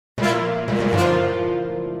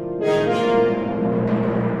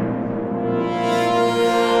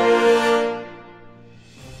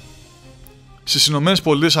Στις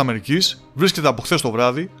ΗΠΑ βρίσκεται από χθες το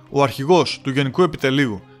βράδυ ο αρχηγός του Γενικού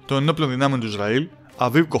Επιτελείου των Ενόπλων Δυνάμεων του Ισραήλ,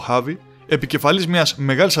 Aviv Kohavi, επικεφαλής μιας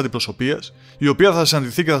μεγάλης αντιπροσωπείας, η οποία θα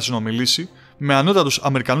συναντηθεί και θα συνομιλήσει με ανώτατους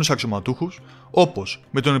Αμερικανούς αξιωματούχους, όπως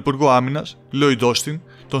με τον υπουργό άμυνας, Lloyd Austin,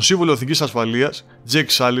 τον σύμβουλο εθνικής ασφαλείας,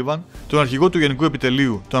 Jake Sullivan, τον αρχηγό του Γενικού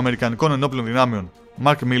Επιτελείου των Αμερικανικών Ενόπλων Δυνάμεων,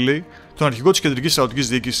 Mark Milley, τον αρχηγό της κεντρικής στρατιωτικής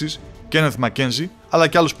διοίκησης, Kenneth McKenzie, αλλά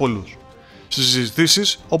και άλλους πολλούς. Στις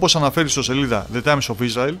συζητήσεις, όπως αναφέρει στο σελίδα The Times of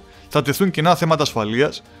Israel, θα τεθούν κοινά θέματα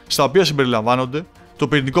ασφαλείας, στα οποία συμπεριλαμβάνονται το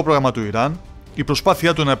πυρηνικό πρόγραμμα του ΙΡΑΝ, η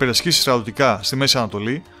προσπάθειά του να υπερασχίσει στρατιωτικά στη Μέση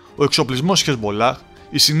Ανατολή, ο εξοπλισμός της Hezbollah,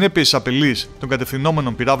 οι συνέπειες της απειλής των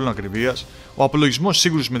κατευθυνόμενων πυράβλων ακριβίας, ο απολογισμός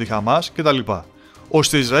σύγκρουσης με τη Χαμάς κτλ.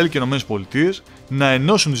 Ώστε Ισραήλ και οι ΗΠΑ να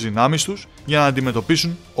ενώσουν τις δυνάμεις τους για να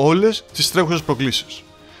αντιμετωπίσουν όλες τις τρέχουσες προκλήσεις.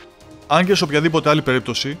 Αν και σε οποιαδήποτε άλλη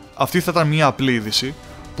περίπτωση, αυτή θα ήταν μια απλή είδηση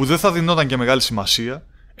που δεν θα δινόταν και μεγάλη σημασία,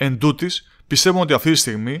 εν τούτης, πιστεύουμε ότι αυτή τη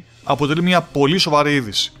στιγμή αποτελεί μια πολύ σοβαρή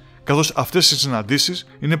είδηση, καθώς αυτές οι συναντήσεις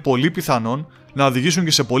είναι πολύ πιθανόν να οδηγήσουν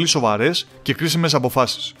και σε πολύ σοβαρές και κρίσιμες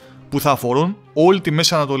αποφάσεις, που θα αφορούν όλη τη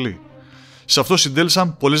Μέση Ανατολή. Σε αυτό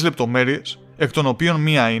συντέλεσαν πολλές λεπτομέρειες, εκ των οποίων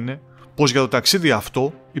μία είναι πως για το ταξίδι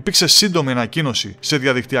αυτό υπήρξε σύντομη ανακοίνωση σε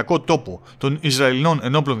διαδικτυακό τόπο των Ισραηλινών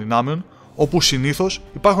Ενόπλων Δυνάμεων, όπου συνήθως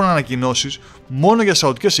υπάρχουν ανακοινώσεις μόνο για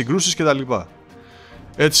στρατιωτικές συγκρούσεις κτλ.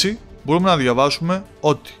 Έτσι, μπορούμε να διαβάσουμε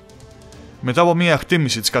ότι μετά από μια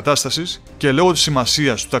εκτίμηση της κατάστασης και λόγω της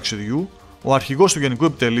σημασίας του ταξιδιού, ο αρχηγός του Γενικού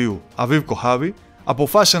Επιτελείου, Aviv Kohavi,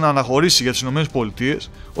 αποφάσισε να αναχωρήσει για τις ΗΠΑ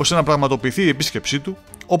ώστε να πραγματοποιηθεί η επίσκεψή του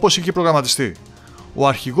όπως είχε προγραμματιστεί. Ο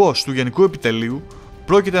αρχηγός του Γενικού Επιτελείου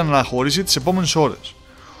πρόκειται να αναχωρήσει τις επόμενες ώρες.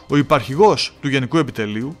 Ο υπαρχηγός του Γενικού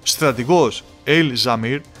Επιτελείου, στρατηγός Eil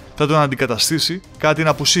Zamir, θα τον αντικαταστήσει κατά την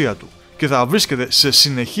απουσία του και θα βρίσκεται σε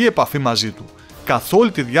συνεχή επαφή μαζί του καθ'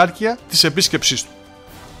 όλη τη διάρκεια της επίσκεψής του.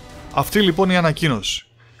 Αυτή λοιπόν η ανακοίνωση.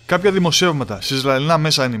 Κάποια δημοσιεύματα σε Ισραηλινά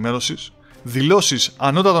μέσα ενημέρωσης, δηλώσεις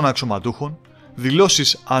ανώτατων αξιωματούχων,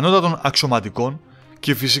 δηλώσεις ανώτατων αξιωματικών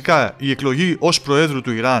και φυσικά η εκλογή ως Προέδρου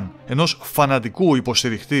του Ιράν ενός φανατικού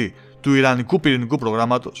υποστηριχτή του Ιρανικού πυρηνικού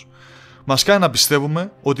προγράμματος, μας κάνει να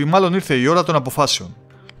πιστεύουμε ότι μάλλον ήρθε η ώρα των αποφάσεων,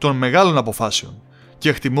 των μεγάλων αποφάσεων, και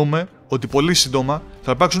εκτιμούμε ότι πολύ σύντομα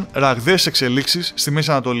θα υπάρξουν ραγδαίες εξελίξεις στη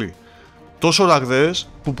Μέση Ανατολή. Τόσο ραγδαίες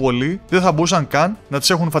που πολλοί δεν θα μπορούσαν καν να τις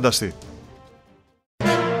έχουν φανταστεί.